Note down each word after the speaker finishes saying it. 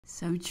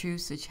Some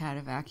troops which had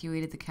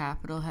evacuated the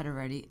capital had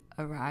already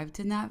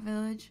arrived in that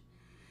village.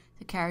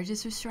 The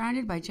carriages were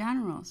surrounded by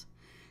generals.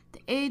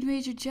 The aide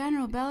major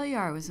general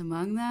Belliard was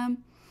among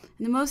them,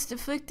 and the most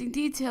afflicting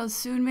details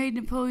soon made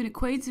Napoleon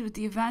acquainted with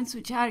the events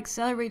which had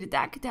accelerated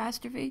that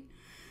catastrophe.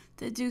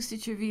 The Dukes de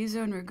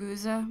Treviso and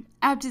Ragusa,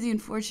 after the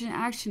unfortunate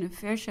action of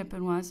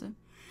Fère-Champenoise,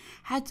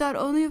 had thought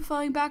only of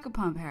falling back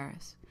upon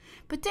Paris,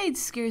 but they had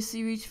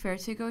scarcely reached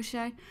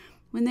Fère-Gauchet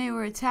when they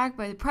were attacked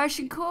by the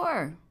Prussian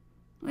corps,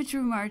 which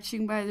were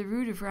marching by the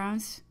route of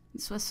Reims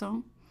and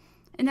Soissons.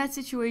 In that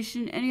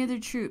situation, any other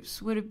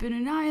troops would have been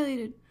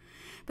annihilated.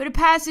 But a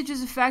passage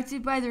was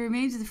effected by the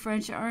remains of the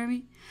French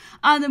army.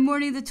 On the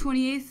morning of the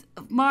 28th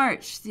of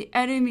March, the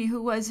enemy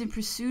who was in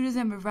pursuit of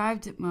them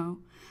arrived at Meaux,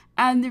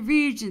 and the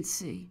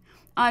Regency,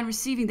 on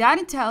receiving that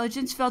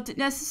intelligence, felt it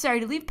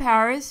necessary to leave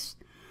Paris.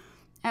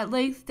 At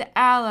length the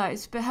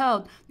Allies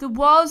beheld the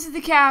walls of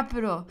the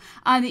capital.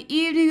 On the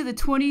evening of the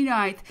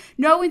 29th,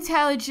 no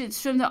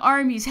intelligence from the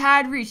armies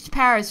had reached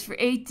Paris for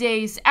 8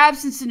 days. The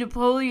absence of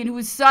Napoleon, who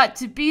was thought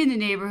to be in the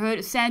neighborhood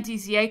of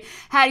Saint-Dizier,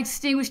 had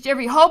extinguished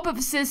every hope of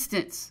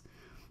assistance.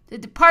 The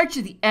departure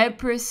of the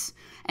Empress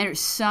and her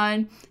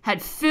son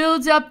had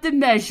filled up the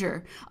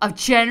measure of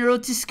general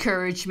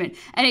discouragement,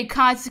 and in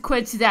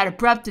consequence of that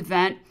abrupt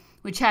event,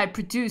 which had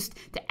produced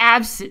the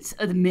absence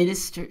of the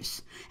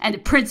ministers and the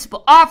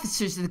principal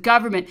officers of the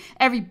government,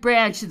 every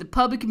branch of the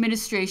public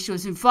administration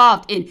was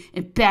involved in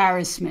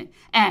embarrassment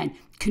and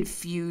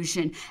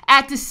confusion.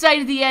 At the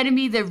sight of the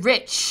enemy, the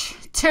rich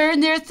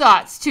turned their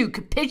thoughts to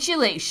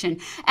capitulation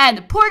and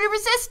the poor to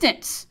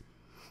resistance.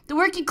 The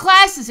working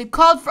classes had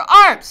called for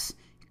arms,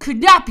 could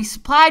not be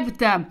supplied with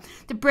them.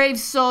 The brave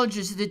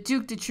soldiers of the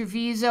Duke de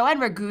Treviso and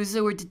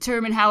Ragusa were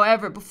determined,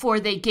 however, before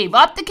they gave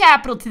up the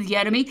capital to the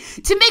enemy,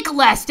 to make a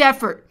last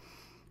effort.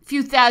 A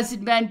few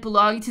thousand men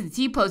belonging to the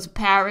depots of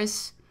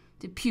Paris,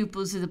 the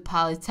pupils of the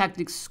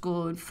Polytechnic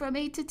School, and from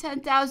 8 to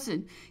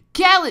 10,000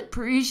 gallant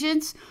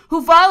Parisians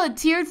who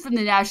volunteered from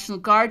the National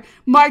Guard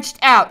marched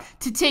out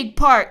to take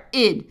part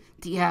in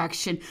the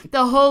action.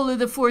 The whole of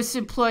the force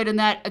employed on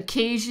that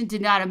occasion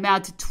did not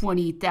amount to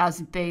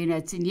 28,000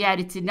 bayonets, and yet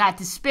it did not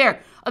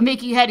despair of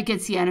making head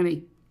against the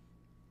enemy.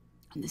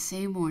 On the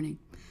same morning,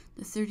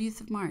 the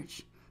 30th of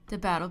March, the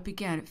battle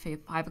began at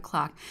 5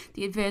 o'clock.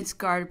 The advance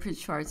guard of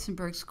Prince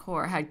Schwarzenberg's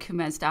corps had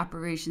commenced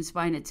operations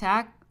by an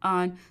attack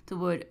on the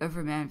wood of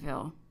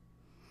Romainville.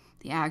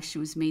 The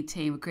action was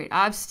maintained with great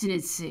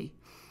obstinacy.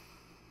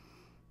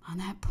 On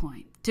that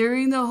point,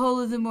 during the whole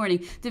of the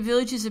morning, the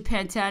villages of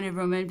Pantin and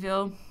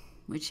Romainville,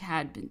 which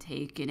had been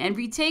taken and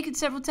retaken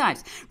several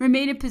times,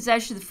 remained in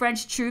possession of the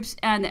French troops,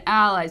 and the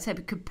Allies had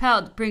been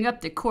compelled to bring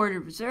up their corps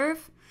of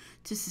reserve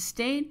to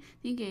sustain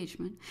the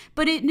engagement.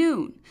 But at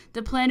noon,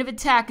 the plan of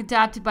attack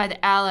adopted by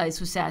the Allies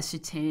was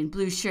ascertained.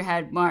 Blucher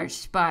had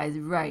marched by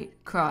the right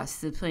across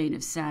the plain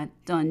of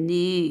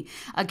Saint-Denis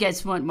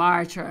against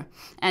Montmartre,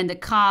 and the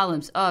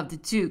columns of the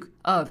Duke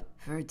of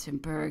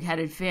Württemberg had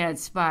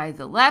advanced by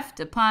the left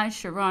upon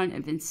Charonne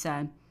and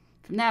Vincennes.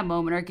 From that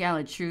moment, our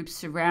gallant troops,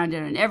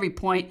 surrounded on every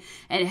point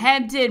and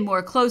hemmed in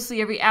more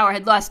closely every hour,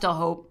 had lost all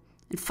hope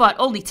and fought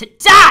only to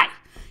die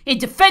in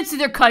defense of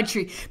their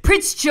country.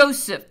 Prince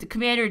Joseph, the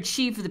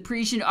commander-in-chief of the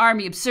Parisian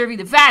army, observing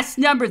the vast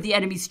number of the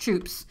enemy's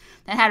troops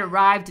that had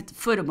arrived at the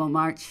foot of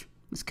Montmartre,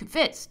 was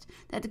convinced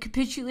that the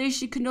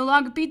capitulation could no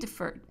longer be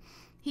deferred.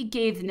 He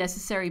gave the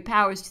necessary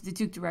powers to the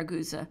Duc de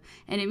Ragusa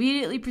and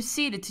immediately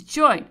proceeded to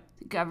join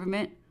the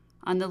government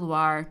on the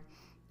Loire.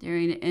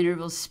 During the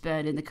intervals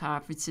spent in the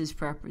conferences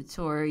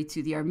preparatory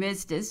to the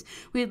armistice,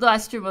 we had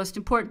lost our most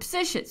important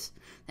positions.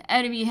 The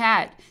enemy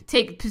had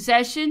taken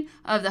possession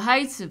of the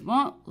heights of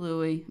Mont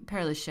Louis and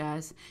Père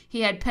Lachaise. He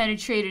had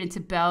penetrated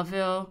into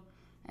Belleville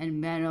and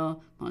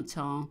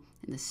Menil-Montant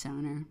in the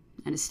center,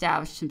 and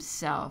established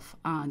himself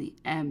on the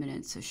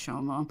eminence of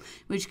Chaumont,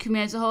 which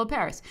commands the whole of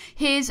Paris.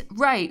 His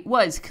right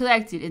was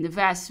collected in the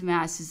vast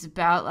masses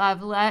about La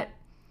Valette.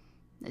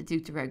 The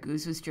Duc de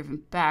Ragusa was driven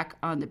back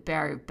on the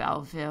barrier of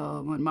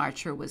Belleville.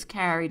 Montmartre was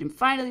carried, and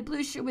finally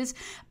Blucher was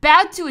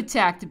about to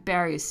attack the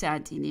barrier of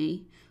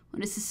Saint-Denis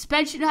when a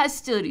suspension of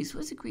hostilities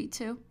was agreed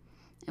to.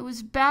 It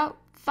was about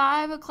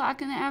 5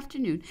 o'clock in the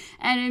afternoon,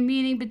 and a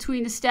meeting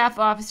between the staff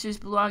officers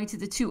belonging to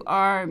the two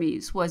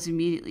armies was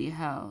immediately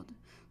held.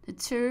 The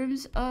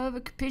terms of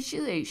a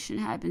capitulation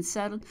had been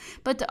settled,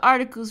 but the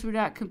articles were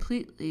not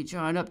completely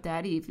drawn up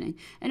that evening,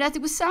 and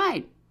nothing was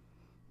signed.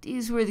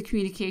 These were the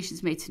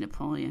communications made to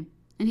Napoleon,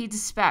 and he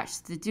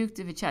dispatched the Duc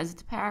de Vicenza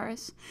to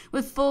Paris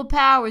with full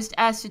powers to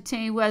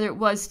ascertain whether it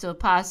was still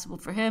possible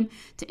for him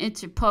to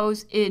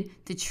interpose in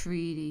the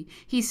treaty.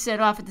 He sent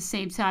off at the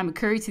same time a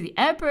courier to the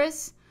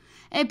Empress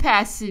and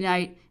passed the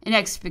night in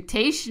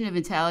expectation of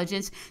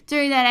intelligence.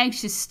 During that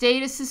anxious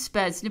state of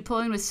suspense,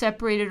 Napoleon was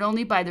separated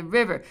only by the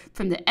river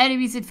from the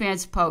enemy's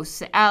advanced posts.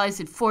 The Allies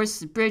had forced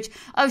the bridge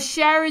of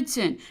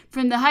Charenton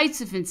from the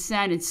heights of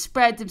Vincennes and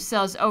spread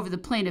themselves over the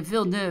plain of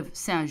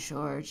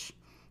Villeneuve-Saint-Georges.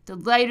 The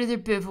light of their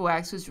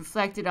bivouacs was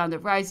reflected on the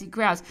rising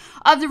grounds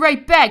of the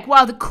right bank,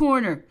 while the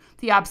corner,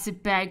 The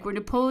opposite bank, where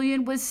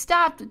Napoleon was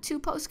stopped with 2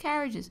 post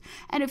carriages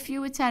and a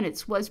few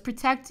attendants, was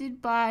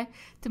protected by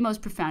the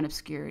most profound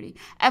obscurity.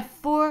 At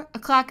 4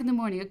 o'clock in the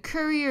morning, a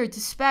courier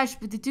dispatched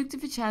with the Duc de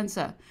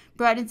Vicenza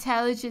brought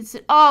intelligence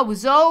that all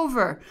was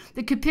over.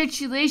 The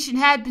capitulation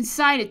had been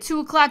signed at 2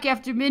 o'clock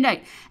after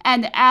midnight,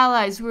 and the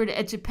Allies were to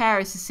enter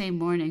Paris the same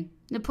morning.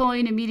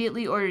 Napoleon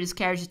immediately ordered his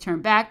carriage to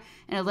turn back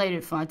and alighted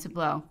at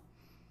Fontainebleau.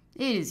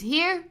 It is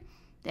here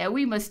that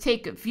we must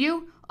take a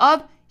view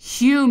of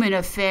human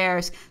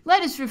affairs.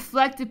 Let us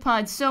reflect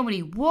upon so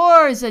many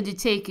wars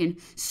undertaken,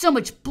 so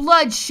much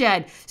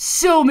bloodshed,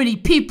 so many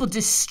people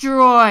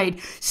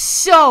destroyed,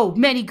 so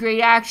many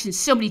great actions,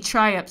 so many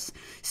triumphs,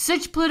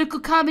 such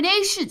political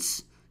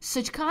combinations,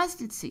 such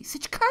constancy,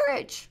 such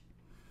courage.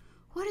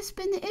 What has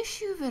been the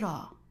issue of it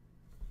all?